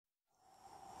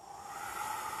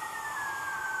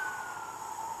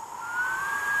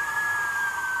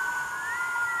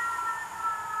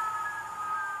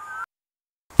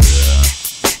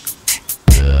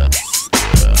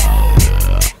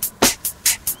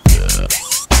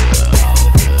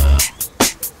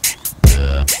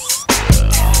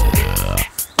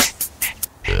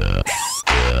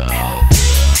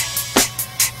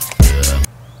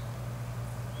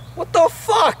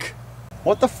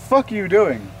fuck are you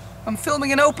doing? I'm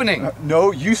filming an opening.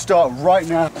 No, you start right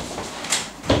now.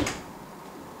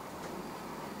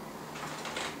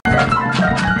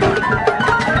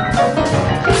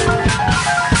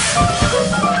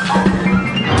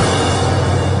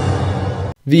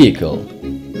 Vehicle.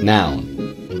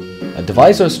 Noun. A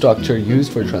device or structure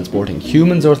used for transporting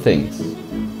humans or things.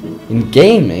 In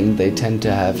gaming, they tend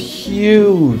to have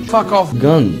huge Fuck off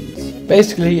guns.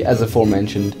 Basically, as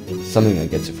aforementioned, something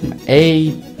that gets you from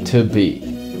A to B.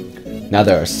 Now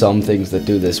there are some things that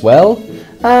do this well,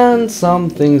 and some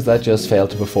things that just fail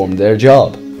to perform their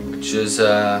job. Which is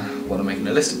what I'm making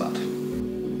a list about.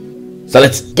 So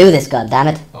let's do this,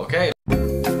 goddammit. Okay.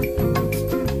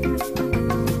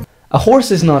 A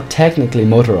horse is not technically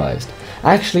motorized.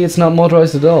 Actually, it's not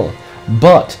motorized at all.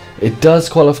 But it does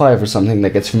qualify for something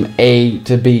that gets from A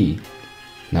to B.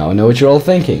 Now I know what you're all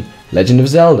thinking. Legend of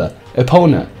Zelda,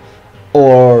 Epona,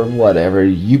 or whatever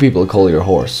you people call your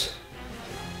horse.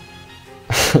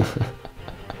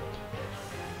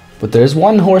 But there's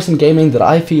one horse in gaming that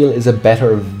I feel is a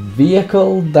better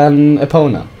vehicle than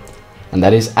Epona. And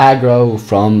that is Aggro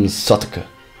from Sutika.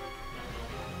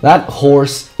 That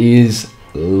horse is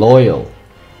loyal.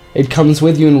 It comes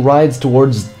with you and rides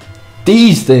towards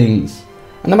these things.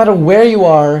 And no matter where you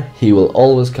are, he will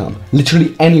always come.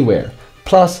 Literally anywhere.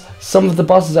 Plus, some of the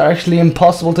bosses are actually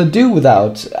impossible to do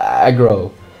without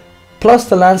Aggro. Plus,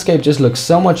 the landscape just looks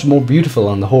so much more beautiful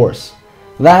on the horse.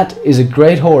 That is a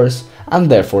great horse,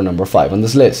 and therefore number 5 on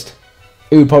this list.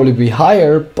 It would probably be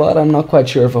higher, but I'm not quite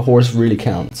sure if a horse really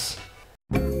counts.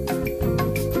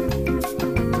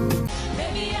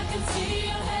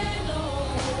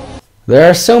 There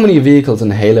are so many vehicles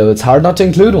in Halo, it's hard not to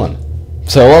include one.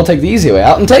 So I'll take the easy way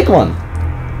out and take one.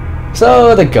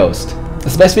 So the Ghost.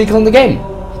 It's the best vehicle in the game,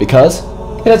 because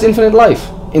it has infinite life,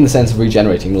 in the sense of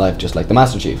regenerating life just like the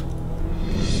Master Chief.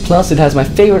 Plus it has my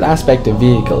favourite aspect of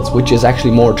vehicles, which is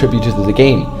actually more attributed to the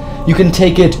game. You can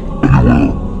take it anywhere,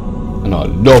 and I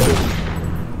love it.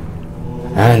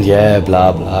 And yeah,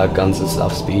 blah blah, guns and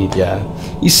stuff, speed, yeah.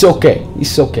 It's okay,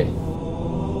 it's okay.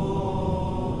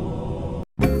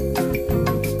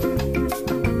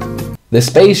 The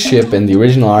spaceship in the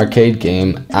original arcade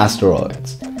game,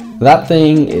 Asteroids. That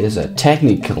thing is a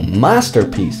technical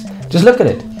masterpiece. Just look at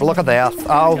it. Look at that.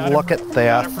 Oh, look at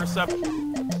that.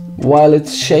 While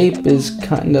its shape is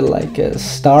kinda like a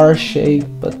star shape,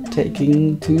 but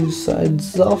taking two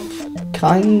sides off,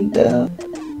 kinda.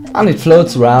 And it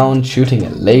floats around, shooting a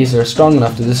laser strong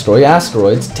enough to destroy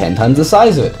asteroids 10 times the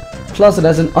size of it. Plus it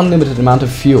has an unlimited amount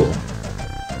of fuel.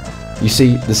 You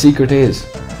see, the secret is,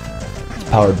 it's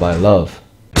powered by love.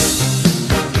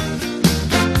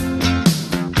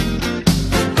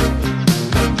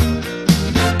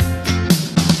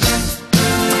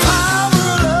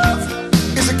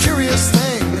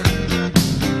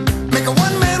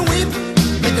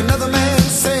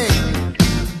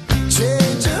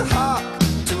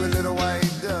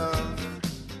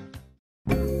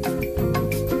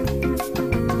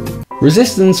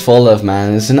 Resistance Fall of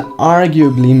Man is an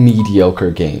arguably mediocre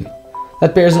game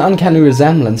that bears an uncanny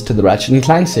resemblance to the Ratchet &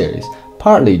 Clank series,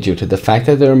 partly due to the fact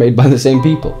that they were made by the same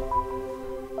people.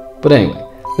 But anyway,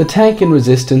 the tank in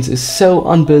Resistance is so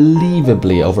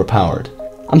unbelievably overpowered.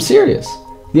 I'm serious.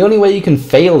 The only way you can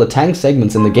fail the tank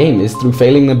segments in the game is through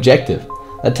failing an objective.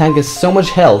 That tank has so much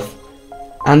health,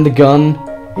 and the gun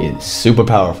is super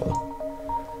powerful.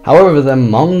 However, the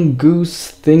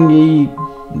mongoose thingy,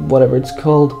 whatever it's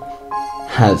called,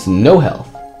 has no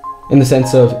health, in the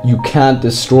sense of you can't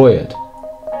destroy it,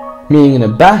 meaning in a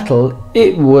battle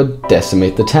it would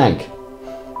decimate the tank,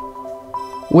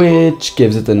 which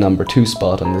gives it the number 2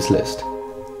 spot on this list.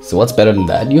 So what's better than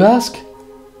that, you ask?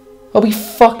 I'll be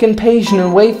fucking patient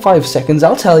and wait 5 seconds,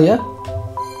 I'll tell ya.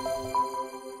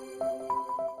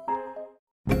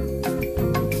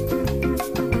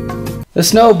 The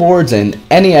snowboards in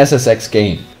any SSX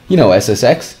game. You know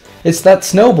SSX? It's that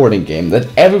snowboarding game that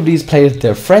everybody's played at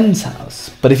their friend's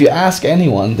house, but if you ask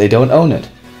anyone, they don't own it.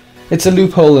 It's a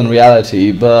loophole in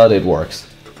reality, but it works.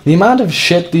 The amount of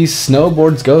shit these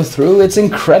snowboards go through, it's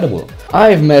incredible.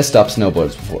 I've messed up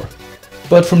snowboards before,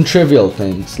 but from trivial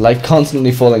things, like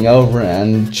constantly falling over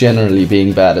and generally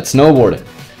being bad at snowboarding.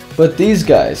 But these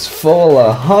guys fall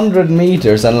 100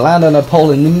 meters and land on a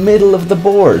pole in the middle of the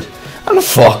board, and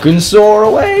fucking soar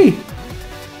away!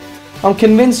 I'm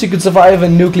convinced you could survive a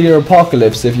nuclear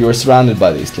apocalypse if you were surrounded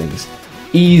by these things.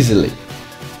 Easily.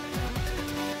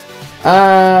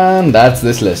 And that's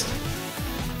this list.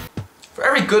 For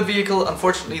every good vehicle,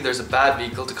 unfortunately there's a bad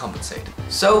vehicle to compensate.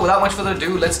 So without much further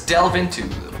ado, let's delve into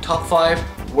the top 5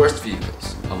 worst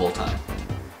vehicles of all time.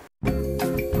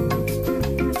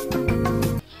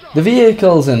 The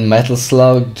vehicles in Metal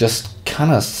Slug just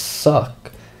kinda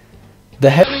suck. The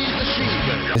heavy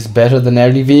is better than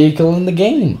every vehicle in the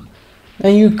game.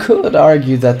 And you could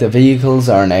argue that the vehicles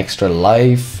are an extra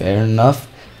life, fair enough,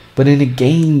 but in a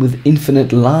game with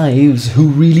infinite lives, who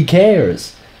really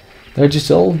cares? They're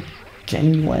just all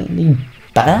genuinely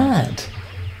bad.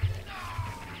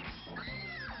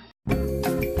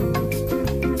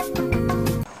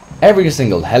 Every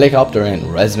single helicopter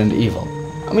in Resident Evil.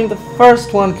 I mean, the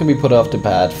first one can be put off to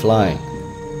bad flying,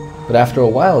 but after a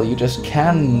while you just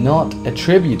cannot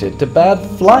attribute it to bad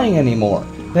flying anymore.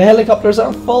 The helicopters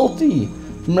are faulty.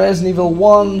 From Resident Evil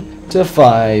 1 to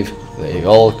 5, they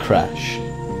all crash.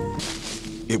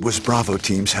 It was Bravo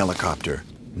Team's helicopter.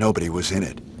 Nobody was in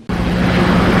it.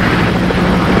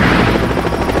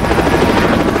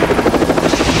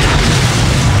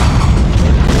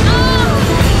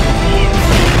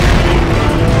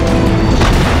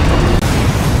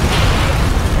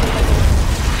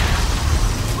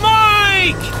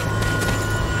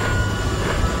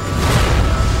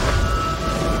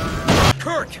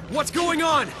 What's going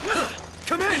on?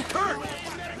 Come in, Kirk!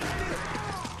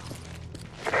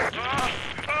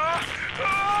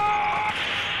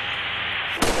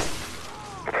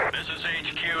 This is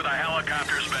HQ, the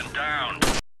helicopter's been down.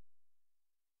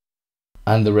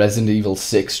 And the Resident Evil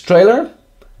 6 trailer?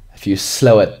 If you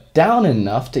slow it down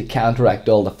enough to counteract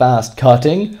all the fast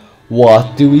cutting,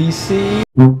 what do we see?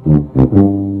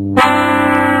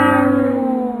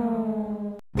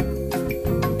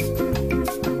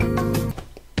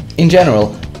 In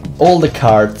general, all the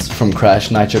karts from Crash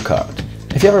Nitro Kart.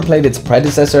 If you ever played its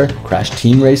predecessor, Crash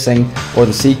Team Racing, or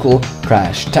the sequel,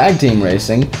 Crash Tag Team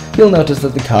Racing, you'll notice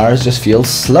that the cars just feel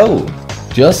slow.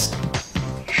 Just...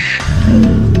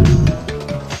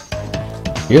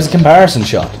 Here's a comparison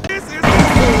shot.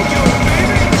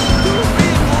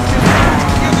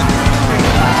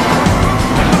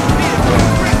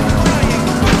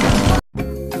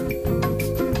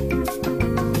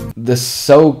 The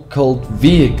so-called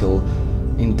vehicle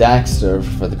in Daxter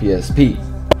for the PSP.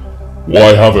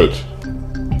 Why have it?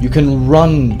 You can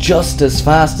run just as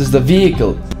fast as the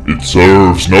vehicle. It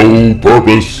serves no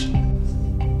purpose.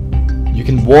 You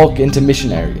can walk into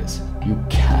mission areas. You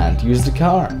can't use the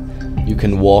car. You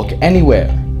can walk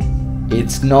anywhere.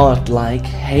 It's not like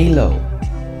Halo.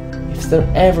 If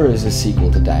there ever is a sequel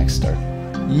to Daxter,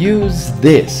 use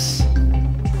this.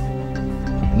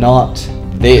 Not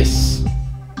this.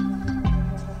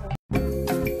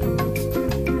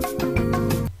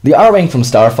 The R-Wing from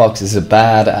Star Fox is a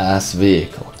badass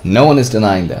vehicle, no one is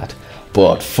denying that.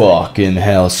 But fucking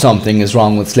hell, something is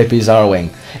wrong with Slippy's R-Wing.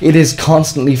 It is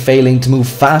constantly failing to move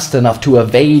fast enough to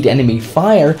evade enemy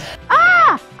fire.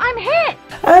 Ah! I'm hit!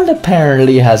 And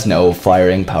apparently has no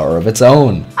firing power of its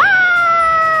own.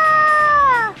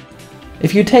 Ah!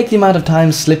 If you take the amount of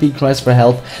time Slippy cries for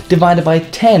help divided by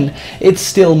 10, it's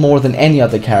still more than any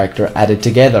other character added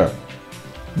together.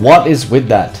 What is with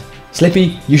that?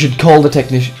 Slippy, you should call the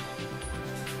technician.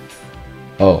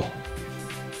 Oh.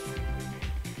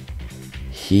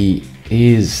 He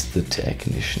is the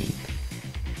technician.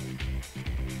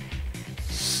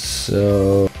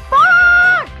 So...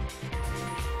 Fuck!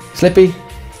 Slippy?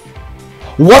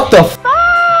 What the f-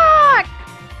 Fuck!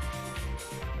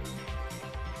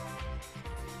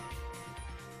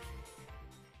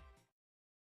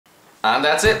 And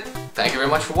that's it. Thank you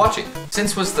very much for watching.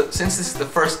 Since this is the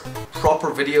first proper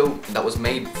video that was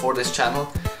made for this channel,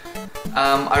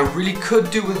 I really could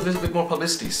do with a little bit more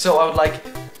publicity. So I would like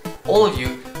all of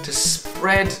you to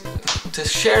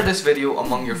share this video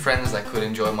among your friends that could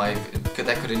enjoy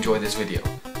this video.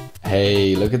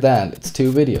 Hey, look at that. It's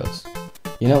 2 videos.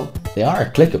 You know, they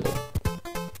are clickable.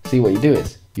 See, what you do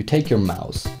is, you take your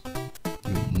mouse,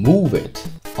 you move it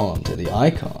onto the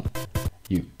icon,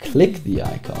 you click the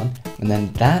icon, and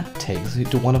then that takes you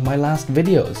to one of my last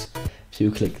videos. If you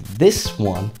click this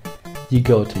one, you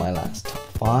go to my last top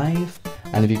 5,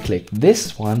 and if you click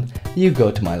this one, you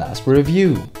go to my last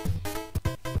review.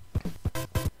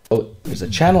 Oh, there's a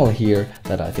channel here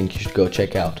that I think you should go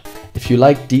check out. If you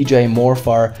like DJ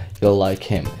Morfar, you'll like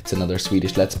him. It's another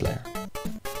Swedish Let's Player.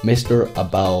 Mr.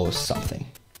 About something.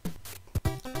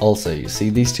 Also, you see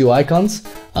these 2 icons?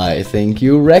 I think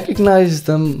you recognize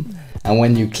them. And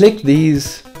when you click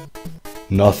these,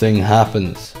 nothing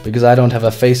happens, because I don't have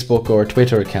a Facebook or a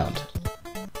Twitter account.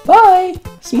 Bye!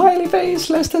 Smiley face,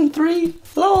 less than 3,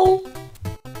 lol.